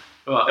 am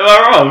Well,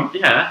 I wrong?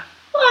 yeah.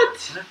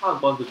 What? I don't find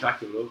blondes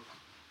attractive at all.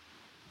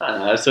 I don't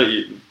know, I thought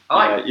you...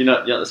 I like- you're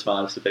not the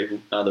smartest of people.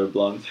 Neither are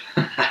blondes.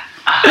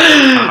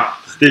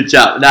 Stitch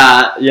up.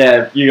 Nah,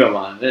 yeah, you got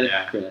one.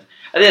 Yeah. At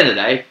the end of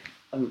the day,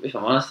 if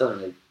I'm honest, it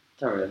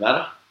doesn't really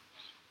matter.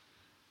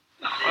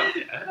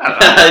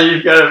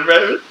 You've got it,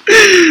 Brevin.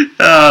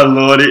 Oh,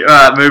 lordy.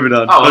 Alright, moving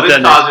on. Oh, well, What's this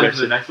that next ties into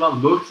question? the next one.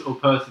 Looks or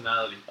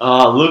personality?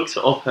 Oh, looks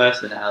or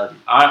personality?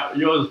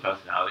 Yours is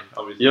personality,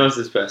 obviously. Yours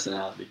is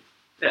personality.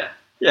 Yeah.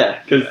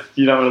 Yeah, because Yeah.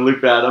 you don't want to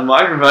look bad on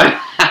microphone.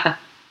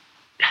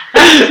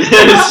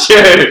 It's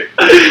true.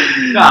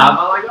 Nah,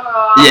 but like,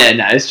 Yeah,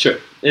 no, it's true.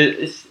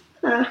 It's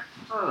I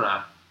don't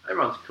know.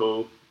 Everyone's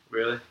cool,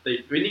 really.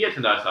 When you get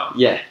to know someone.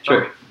 yeah,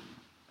 true.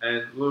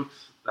 And looks,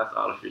 that's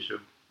artificial.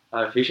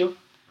 Artificial.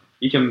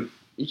 You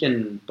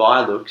can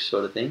buy looks,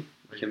 sort of thing.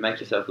 You can make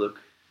yourself look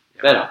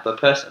better.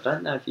 But I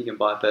don't know if you can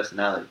buy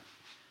personality.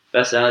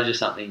 Personality is just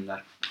something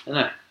like I don't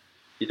know.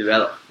 You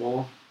develop.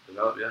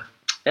 Develop, yeah.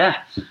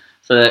 Yeah.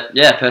 So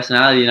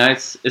personality. You know,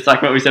 it's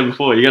like what we said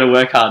before. You got to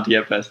work hard to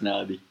get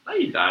personality. No,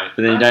 you don't.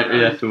 But then you don't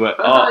really have to work.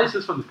 Personality is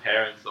just from the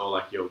parents or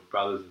like your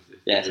brothers and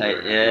sisters. Yeah.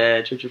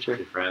 True.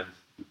 Your friends.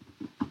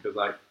 Because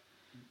like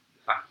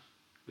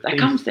That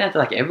comes down to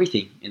like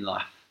everything in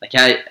life, like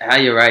how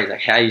you're raised,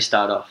 like how you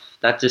start off.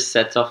 That just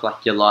sets off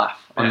like your life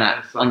on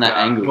that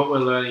angle. What we're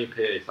learning in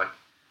PE is like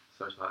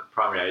social, like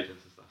primary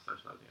agents and stuff,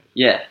 socializing agents.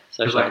 Yeah,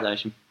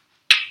 socialization.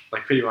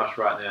 Like pretty much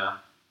right now,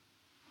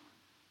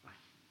 like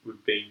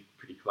we've been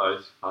pretty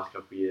close the past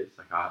couple of years.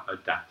 Like I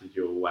adapted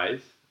your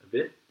ways a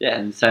bit. Yeah,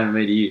 and the same with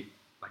me to you.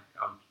 Like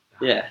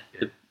yeah.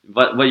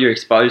 What you're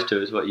exposed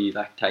to is what you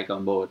like take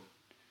on board.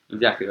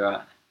 Exactly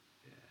right.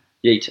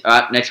 Yeah. Yeet. All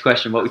right, next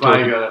question. What That's we why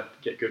talking? you gotta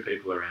get good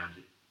people around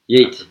you.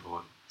 That's Yeet.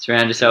 important.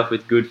 Surround yourself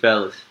with good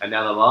fellas. And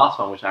now the last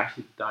one, which I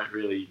actually don't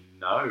really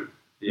know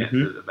the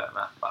answers about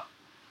that, but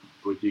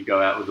would you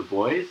go out with the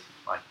boys,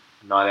 like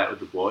a night out with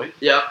the boys,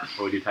 Yep.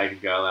 or would you take a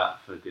girl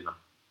out for dinner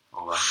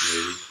or like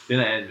movies,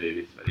 dinner and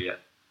movies? But yeah,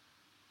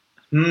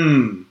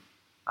 I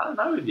don't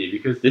know with you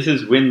because This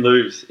is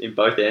win-lose in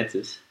both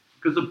answers.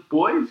 the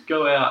boys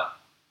go out.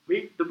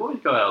 The boys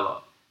go out a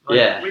lot. Like,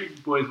 Yeah. we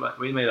boys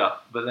we meet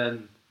up, but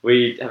then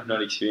We have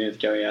not experienced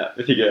going out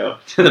with a girl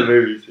to the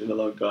movies in a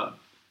long time.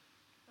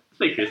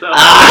 speak for yourself.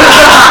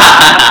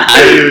 I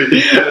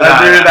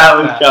knew that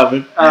was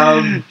coming.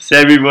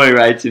 Sammy boy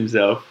rates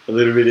himself a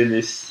little bit in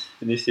this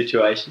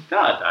situation. No,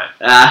 I don't.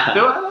 Ah.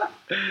 Do I?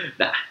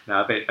 Nah.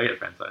 No, I get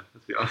friend zone.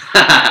 Let's be honest.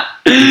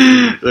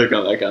 Look,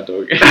 I can't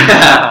talk.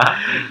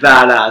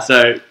 Nah.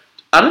 So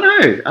I don't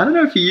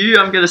know. For you,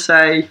 I'm gonna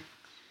say.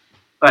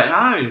 Wait,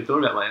 I haven't even thought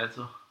about my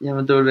answer. You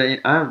haven't thought about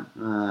it.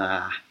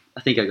 I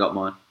think I got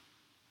mine.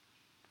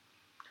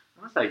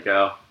 I'm gonna say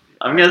girl.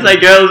 I'm gonna say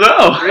girl as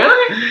well.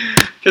 Really?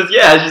 Because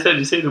as you said,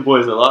 you see the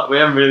boys a lot. We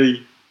haven't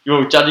really.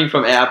 Well, judging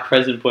from our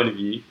present point of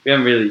view, we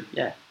haven't really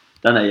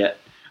done that yet.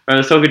 When I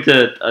was talking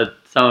to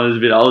someone who's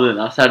a bit older than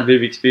us, had a bit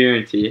of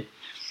experience here,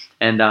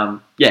 and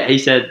he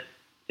said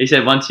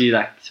once you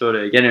like sort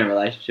of get in a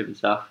relationship and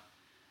stuff,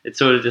 it's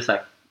sort of just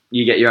like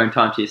you get your own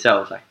time to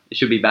yourself. Like it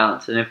should be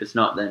balanced, and if it's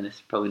not, then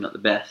it's probably not the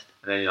best.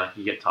 And then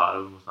you get tired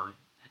of them or something.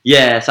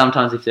 Yeah,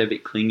 sometimes if they're a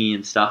bit clingy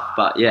and stuff,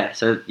 but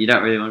so you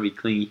don't really want to be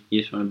clingy.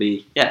 You just want to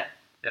be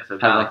So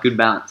have like good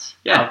balance.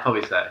 I'll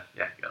probably say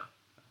girl.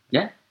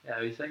 Yeah?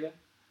 Yeah, you say girl?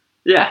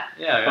 Yeah.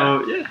 Yeah.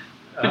 Oh yeah.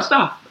 Good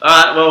stuff.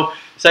 Alright, well,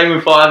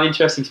 segment 5,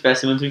 interesting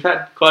specimens. We've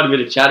had quite a bit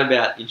of chat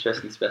about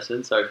interesting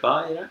specimens so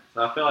far, you know.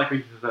 So I feel like we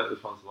can let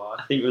this one slide.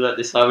 I think we'll let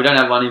this slide. We don't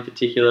have one in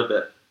particular,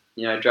 but,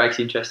 you know, Drake's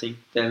interesting.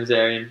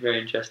 Demzarian,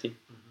 very interesting.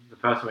 The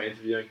person we're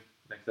interviewing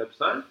next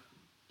episode?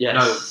 Yes.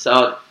 No.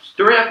 So, It's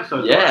 3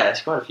 episodes away. yeah,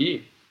 it's quite a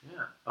few.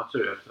 Yeah. Oh,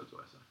 2 episodes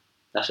away, so.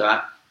 That's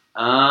right.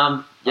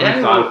 I'm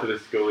excited for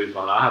this schoolies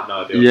one. I have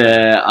no idea.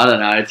 Yeah, I don't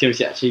know. It's gonna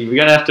be actually, we're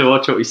going to have to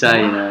watch what we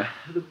say, you know. Are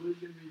the boys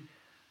going to be...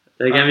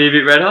 They're going to be a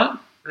bit red hot?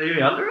 Are they going to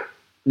be under it?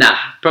 Nah,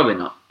 probably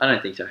not. I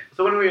don't think so.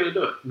 So when are we going to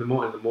do it? In the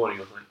morning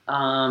or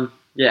something?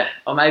 Yeah.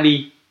 Or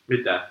maybe,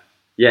 Midday.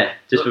 yeah,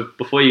 just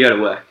before you go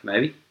to work,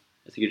 maybe.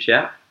 That's a good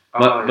shout.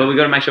 But we've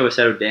got to make sure we're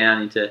settled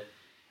down into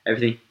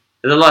everything.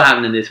 There's a lot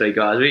happening this week,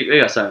 guys. We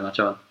got so much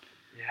on.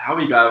 Yeah, how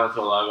we go once it's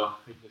all over?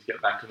 We can just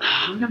get back to I'm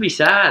normal. going to be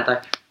sad.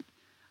 Like,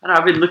 I don't know,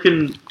 I've been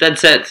looking dead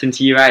set since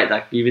year 8.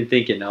 Like, you've been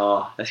thinking,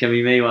 oh, that's going to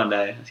be me one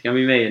day. That's going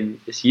to be me. And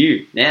it's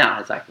you now.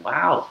 It's like,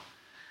 wow.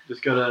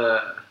 Just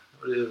gotta,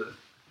 what is it?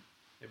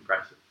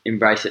 Embrace it.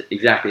 Embrace it.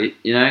 Exactly.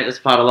 You know, that's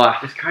part of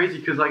life. It's crazy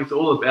because like it's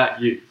all about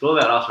you. It's all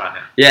about us right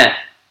now. Yeah.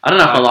 I don't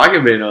know if I like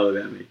it being all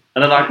about me. I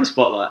don't like the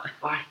spotlight.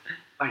 Like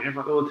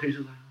everyone, all the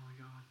teachers are like, oh my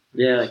god.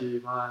 Yeah, Miss you,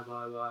 bye,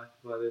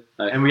 this.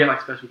 Okay. And we get like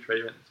special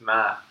treatment. It's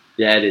mad.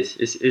 Yeah, it is.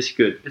 It's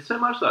good. It's so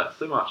much though. It's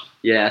so much.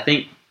 Yeah, I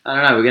think, I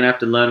don't know, we're going to have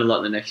to learn a lot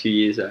in the next few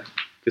years though.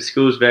 Because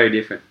school's very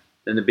different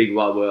than the big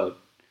wide world.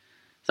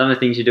 Some of the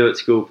things you do at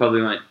school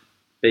probably won't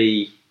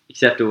be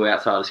acceptable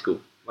outside of school.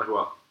 Like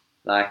what?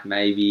 Like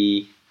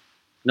maybe,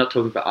 not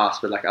talking about us,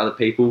 but like other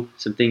people,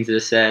 some things that are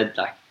said,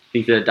 like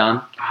things that are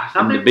done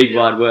in the big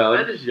wide world.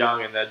 They're just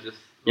young and they're just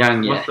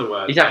Young, what's the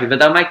word? Exactly, but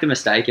they'll make the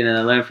mistake and then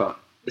they'll learn from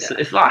it.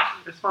 It's life.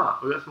 It's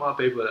smart. We've got smart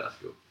people at our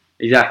school.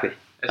 Exactly.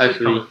 It's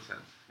Hopefully- just common sense.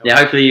 Yeah,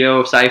 hopefully you're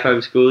all safe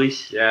over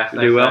schoolies. Yeah, You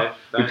stay do well.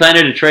 safe. We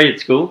planted a tree at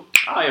school.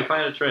 Oh, you're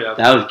planting a tree.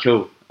 That was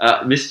cool.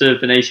 Mr.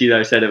 Panisi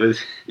though said it was,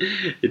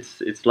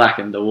 it's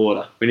lacking the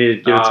water. We need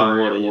to give it some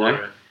water, you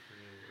know.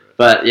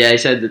 But yeah, he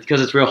said that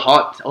because it's real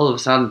hot, all of a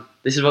sudden,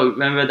 this is what,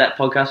 remember that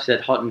podcast we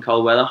said hot and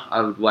cold weather?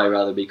 I would way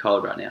rather be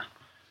cold right now.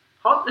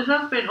 Hot? It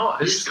has been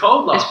hot. It's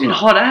cold last It's been night.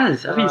 hot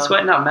as. I've been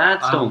sweating up mad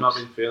I have storms. not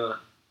been feeling it.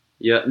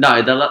 Yeah,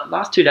 no, the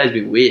last 2 days have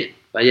been weird.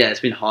 But yeah, it's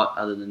been hot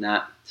other than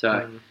that.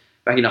 So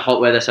back into hot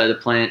weather, so the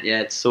plant,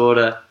 yeah, it's sort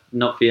of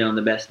not feeling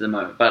the best at the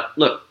moment. But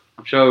look,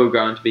 I'm sure we're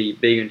going to be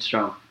big and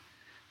strong.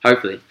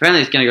 Hopefully.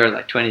 Apparently it's going to go to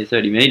like 20 to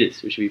 30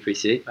 metres, which would be pretty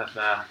sick. That's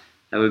That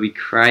would be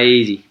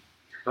crazy.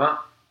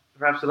 Well,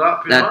 wraps it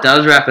up. Pretty That much.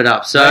 does wrap it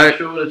up. So Make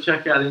sure to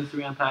check out the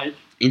Instagram page.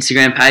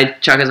 Instagram page,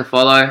 chuck us a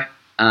follow.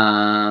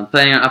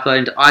 Planning on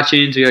uploading to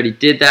iTunes. We already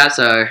did that,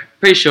 so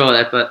pretty sure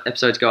that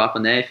episodes go up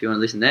on there if you want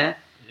to listen there.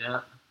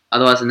 Yeah.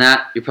 Otherwise than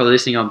that, you're probably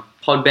listening on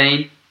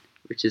Podbean,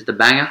 which is the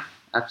banger.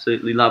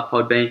 Absolutely love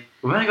Podbean.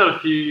 We've only got a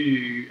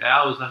few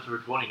hours left of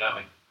recording, don't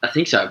we? I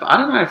think so, but I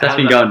don't know if that's How's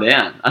been that? going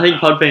down. I think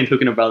Podbean's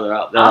hooking a brother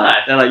up. They're Are like, they?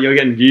 they're like, you're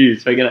getting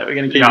views. We're gonna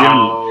keep giving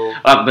you.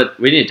 But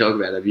we need to talk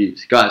about our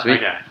views, guys.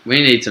 Okay.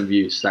 We need some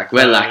views. Like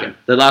we're So- lacking.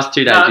 The last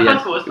 2 days No, we first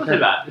had. of all, it's not we've too had-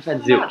 bad. We've had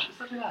It's not zilch. too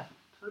bad.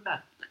 It's not too bad.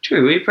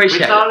 True, we We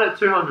appreciate it. started at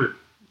 200.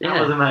 Yeah,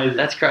 That was amazing.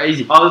 that's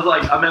crazy. I was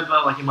like, I remember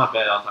like in my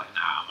bed, I was like,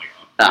 nah, oh my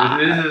god.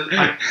 This is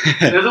like,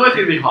 it was always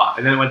going to be hot.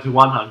 And then it went to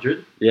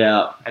 100.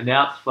 Yeah, And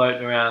now it's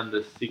floating around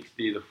the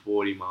 60 to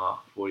 40 mark,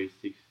 40,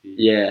 60.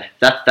 yeah.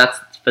 That's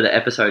for the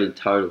episode in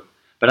total.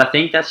 But I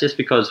think that's just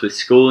because with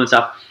school and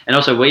stuff, and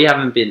also we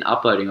haven't been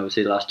uploading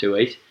obviously the last 2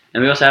 weeks,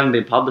 and we also haven't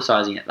been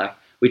publicising it. Like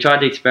we tried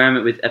to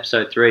experiment with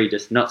episode 3,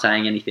 just not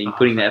saying anything,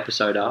 putting the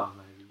episode up.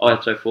 Or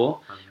episode 4,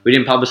 we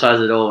didn't publicise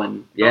it at all,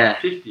 and yeah,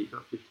 Got 50.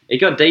 it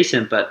got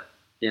decent, but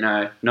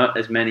not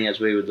as many as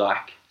we would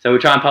like. So we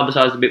try and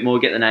publicise a bit more,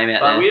 get the name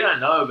out But there. we don't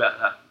know about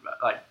that.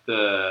 Like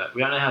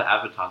we don't know how to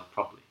advertise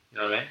properly. You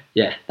know what I mean?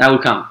 Yeah, that will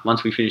come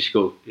once we finish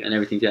school Yes. and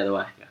everything's out of the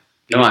way. Yeah.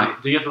 Don't worry.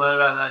 Do you get to learn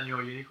about that in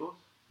your uni course?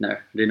 No,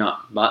 do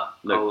not. But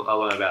look, I'll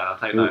learn about it.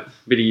 I'll take ooh, notes.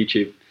 bit of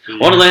YouTube. I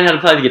want to learn how to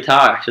play the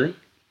guitar. Actually,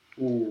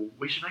 Ooh,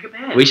 we should make a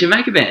band. we should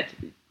make a band.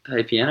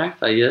 Play piano.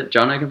 Play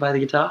Jono can play the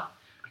guitar.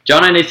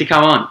 Jono needs to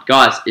come on,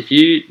 guys. If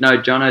you know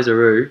Jono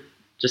Zaru,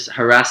 just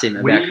harass him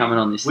about coming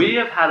on this. We thing.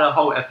 have had a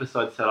whole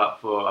episode set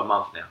up for a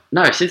month now.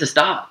 No, since the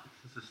start.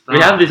 Since the start.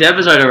 We have this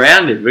episode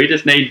around him. We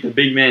just need the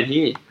big man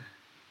here.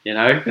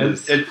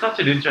 It's such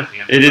an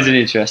interesting episode. It is an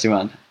interesting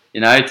one.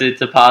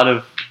 It's a part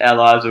of our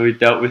lives that we've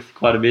dealt with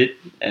quite a bit,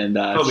 and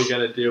Probably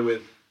going to deal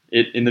with.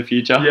 it in the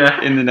future.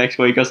 Yeah. In the next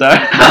week or so.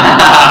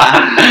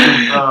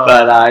 Oh.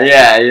 But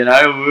yeah,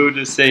 we'll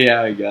just see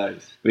how it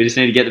goes. We just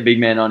need to get the big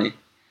man on here.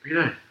 You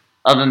know.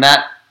 Other than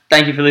that,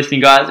 thank you for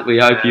listening, guys. We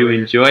hope you We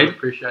enjoyed.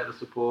 appreciate the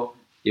support.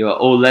 You are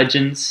all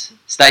legends.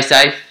 Stay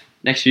safe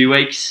next few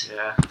weeks.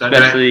 Yeah.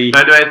 Especially-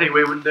 don't do anything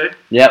we wouldn't do.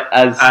 Yep,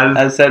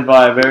 as said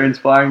by a very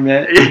inspiring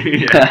man.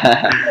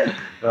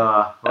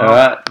 Yeah. All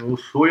right. We'll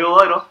see you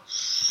later.